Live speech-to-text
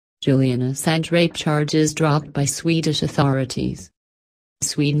Julian Assange rape charges dropped by Swedish authorities.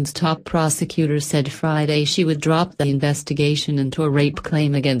 Sweden's top prosecutor said Friday she would drop the investigation into a rape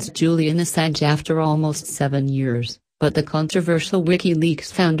claim against Julian Assange after almost 7 years, but the controversial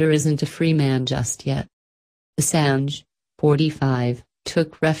WikiLeaks founder isn't a free man just yet. Assange, 45,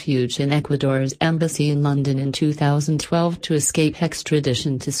 took refuge in Ecuador's embassy in London in 2012 to escape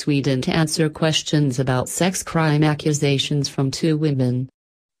extradition to Sweden to answer questions about sex crime accusations from 2 women.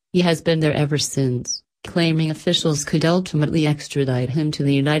 He has been there ever since, claiming officials could ultimately extradite him to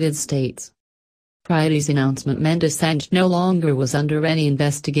the United States. Friday's announcement meant Assange no longer was under any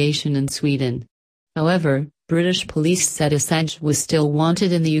investigation in Sweden. However, British police said Assange was still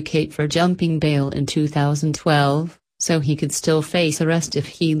wanted in the UK for jumping bail in 2012, so he could still face arrest if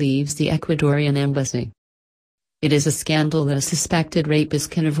he leaves the Ecuadorian embassy. It is a scandal that a suspected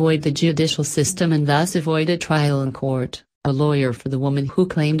rapist can avoid the judicial system and thus avoid a trial in court, a lawyer for the woman who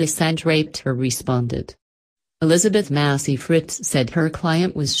claimed Assange raped her responded. Elizabeth Massey Fritz said her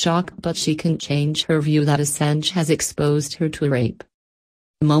client was shocked but she can't change her view that Assange has exposed her to rape.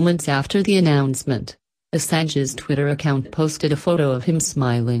 Moments after the announcement, Assange's Twitter account posted a photo of him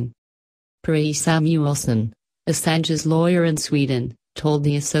smiling. Per Samuelsson, Assange's lawyer in Sweden, told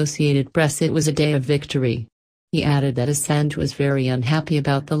the Associated Press it was a day of victory. He added that Assange was very unhappy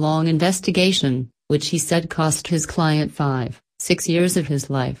about the long investigation, which he said cost his client 5-6 years of his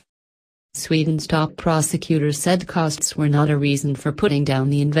life. Sweden's top prosecutor said costs were not a reason for putting down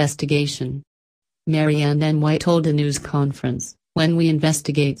the investigation. Marianne N. White told a news conference, "When we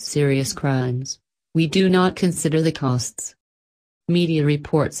investigate serious crimes, we do not consider the costs." Media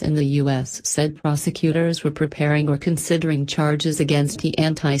reports in the U.S. said prosecutors were preparing or considering charges against the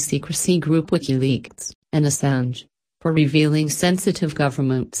anti-secrecy group WikiLeaks and Assange for revealing sensitive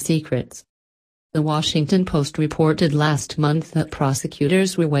government secrets. The Washington Post reported last month that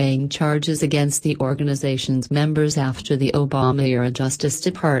prosecutors were weighing charges against the organization's members after the Obama-era Justice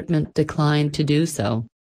Department declined to do so.